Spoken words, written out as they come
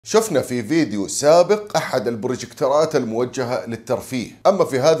شفنا في فيديو سابق أحد البروجيكتورات الموجهة للترفيه. أما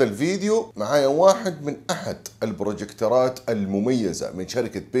في هذا الفيديو معايا واحد من أحد البروجيكتورات المميزة من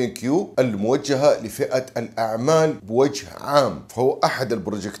شركة بينكيو الموجهة لفئة الأعمال بوجه عام. فهو أحد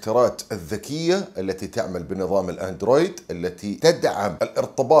البروجيكتورات الذكية التي تعمل بنظام الأندرويد، التي تدعم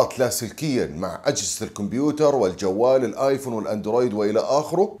الارتباط لاسلكيا مع أجهزة الكمبيوتر والجوال الآيفون والأندرويد وإلى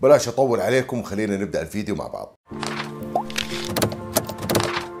آخره. بلاش أطول عليكم، خلينا نبدأ الفيديو مع بعض.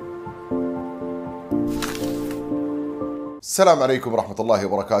 السلام عليكم ورحمة الله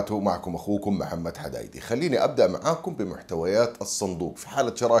وبركاته، معكم أخوكم محمد حدايدي. خليني أبدأ معاكم بمحتويات الصندوق. في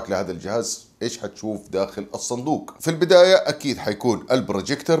حالة شراك لهذا الجهاز إيش حتشوف داخل الصندوق؟ في البداية أكيد حيكون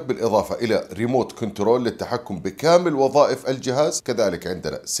البروجيكتور بالإضافة إلى ريموت كنترول للتحكم بكامل وظائف الجهاز، كذلك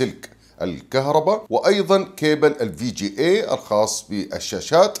عندنا سلك الكهرباء وأيضا كيبل الVGA الخاص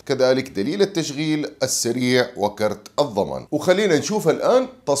بالشاشات، كذلك دليل التشغيل السريع وكرت الضمان. وخلينا نشوف الآن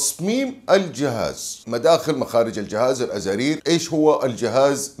تصميم الجهاز، مداخل مخارج الجهاز، الأزارير. إيش هو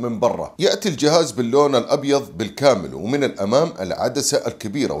الجهاز من برا؟ يأتي الجهاز باللون الأبيض بالكامل، ومن الأمام العدسة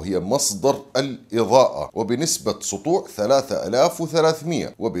الكبيرة وهي مصدر الإضاءة، وبنسبة سطوع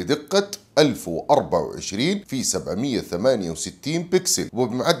 3300 وبدقة 1024 في 768 بكسل،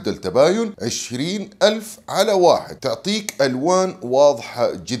 وبمعدل تباين 20,000:1. تعطيك ألوان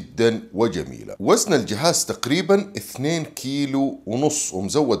واضحة جدا وجميلة. وزن الجهاز تقريبا 2 كيلو ونص،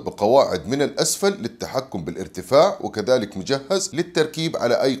 ومزود بقواعد من الأسفل للتحكم بالارتفاع، وكذلك مجهز للتركيب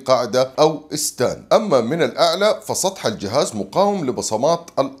على أي قاعدة أو ستاند. أما من الأعلى فسطح الجهاز مقاوم لبصمات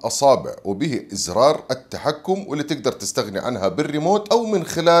الأصابع، وبه إزرار التحكم واللي تقدر تستغني عنها بالريموت أو من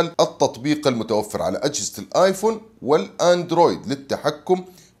خلال التطبيق المتوفر على أجهزة الآيفون والأندرويد للتحكم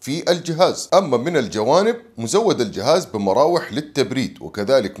في الجهاز. أما من الجوانب مزود الجهاز بمراوح للتبريد،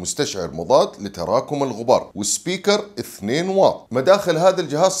 وكذلك مستشعر مضاد لتراكم الغبار، وسبيكر 2 واط. مداخل هذا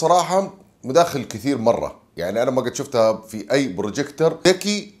الجهاز صراحة مداخل كثير مرة، يعني أنا ما قد شفتها في أي بروجيكتور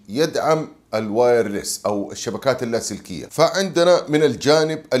ذكي يدعم الوايرلس أو الشبكات اللاسلكية. فعندنا من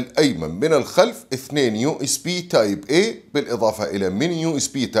الجانب الأيمن من الخلف 2 USB Type A بالإضافة إلى ميني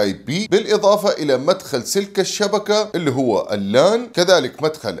USB Type B، بالإضافة إلى مدخل سلك الشبكة اللي هو اللان، كذلك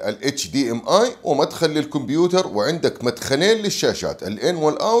مدخل ال HDMI ومدخل للكمبيوتر، وعندك مدخلين للشاشات الإن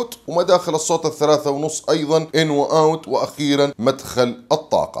والأوت، ومداخل الصوت 3.5 أيضا إن وأوت، وأخيرا مدخل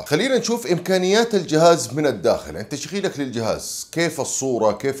الطاقة. خلينا نشوف إمكانيات الجهاز من الداخل. عند تشغيلك للجهاز كيف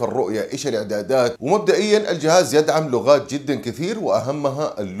الصورة، كيف الرؤية، إيش الإعدادات. ومبدئيا الجهاز يدعم لغات جدا كثير،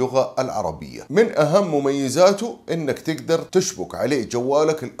 وأهمها اللغة العربية. من أهم مميزاته إنك تقدر تشبك عليه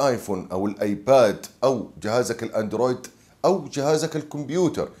جوالك الآيفون أو الآيباد أو جهازك الأندرويد أو جهازك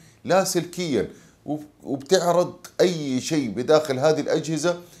الكمبيوتر لاسلكيا، وبتعرض أي شيء بداخل هذه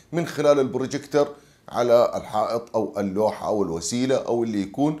الأجهزة من خلال البروجيكتور على الحائط أو اللوحة أو الوسيلة أو اللي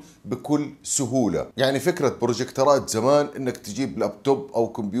يكون بكل سهولة. يعني فكرة بروجيكتورات زمان إنك تجيب لابتوب أو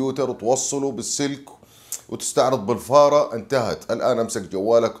كمبيوتر وتوصله بالسلك وتستعرض بالفارة انتهت. الآن امسك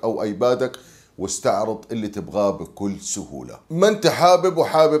جوالك أو أيبادك واستعرض اللي تبغاه بكل سهولة. ما انت حابب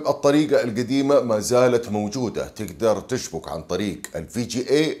وحابب الطريقة القديمة ما زالت موجودة، تقدر تشبك عن طريق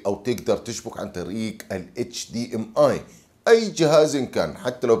الVGA أو تقدر تشبك عن طريق ال HDMI. أي جهاز إن كان،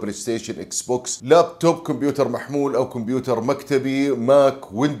 حتى لو بلاي ستيشن، إكس بوكس، لابتوب، كمبيوتر محمول أو كمبيوتر مكتبي،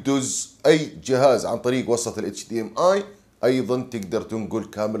 ماك، ويندوز، أي جهاز عن طريق وصلة ال HDMI أيضا تقدر تنقل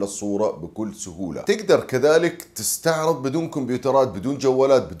كامل الصورة بكل سهولة. تقدر كذلك تستعرض بدون كمبيوترات، بدون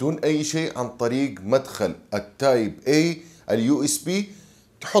جوالات، بدون أي شيء عن طريق مدخل التايب A USB.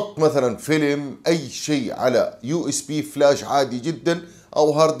 تحط مثلا فيلم، أي شيء على USB فلاش عادي جدا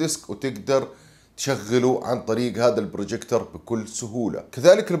أو هارد ديسك، وتقدر تشغله عن طريق هذا البروجيكتور بكل سهولة.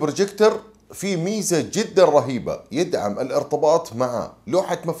 كذلك البروجيكتور فيه ميزة جدا رهيبة، يدعم الارتباط مع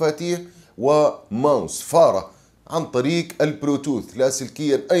لوحة مفاتيح وماوس فارة عن طريق البلوتوث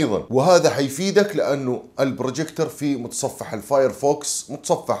لاسلكيا أيضا، وهذا حيفيدك لأنه البروجيكتور في متصفح الفايرفوكس،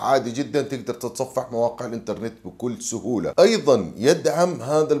 متصفح عادي جدا تقدر تتصفح مواقع الإنترنت بكل سهولة. أيضا يدعم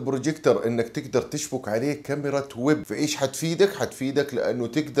هذا البروجيكتور إنك تقدر تشبك عليه كاميرا ويب. فإيش حتفيدك؟ حتفيدك لأنه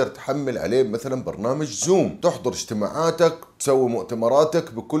تقدر تحمل عليه مثلا برنامج زوم، تحضر اجتماعاتك، تسوي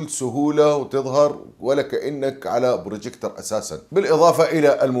مؤتمراتك بكل سهولة وتظهر ولا كأنك على بروجيكتور أساسا. بالإضافة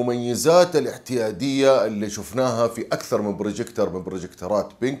إلى المميزات الاعتيادية اللي شفناها في أكثر من بروجيكتور من بروجيكتورات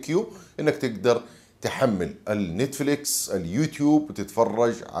بينكيو، إنك تقدر تحمل النتفليكس، اليوتيوب،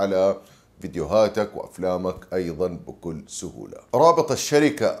 وتتفرج على فيديوهاتك وأفلامك أيضا بكل سهولة. رابط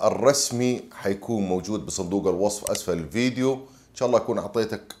الشركة الرسمي حيكون موجود بصندوق الوصف أسفل الفيديو. إن شاء الله أكون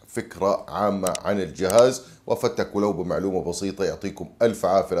أعطيتك فكرة عامة عن الجهاز وأفدتك ولو بمعلومة بسيطة. يعطيكم ألف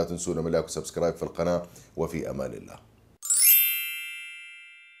عافية، لا تنسونا من لايك وسبسكرايب في القناة، وفي أمان الله.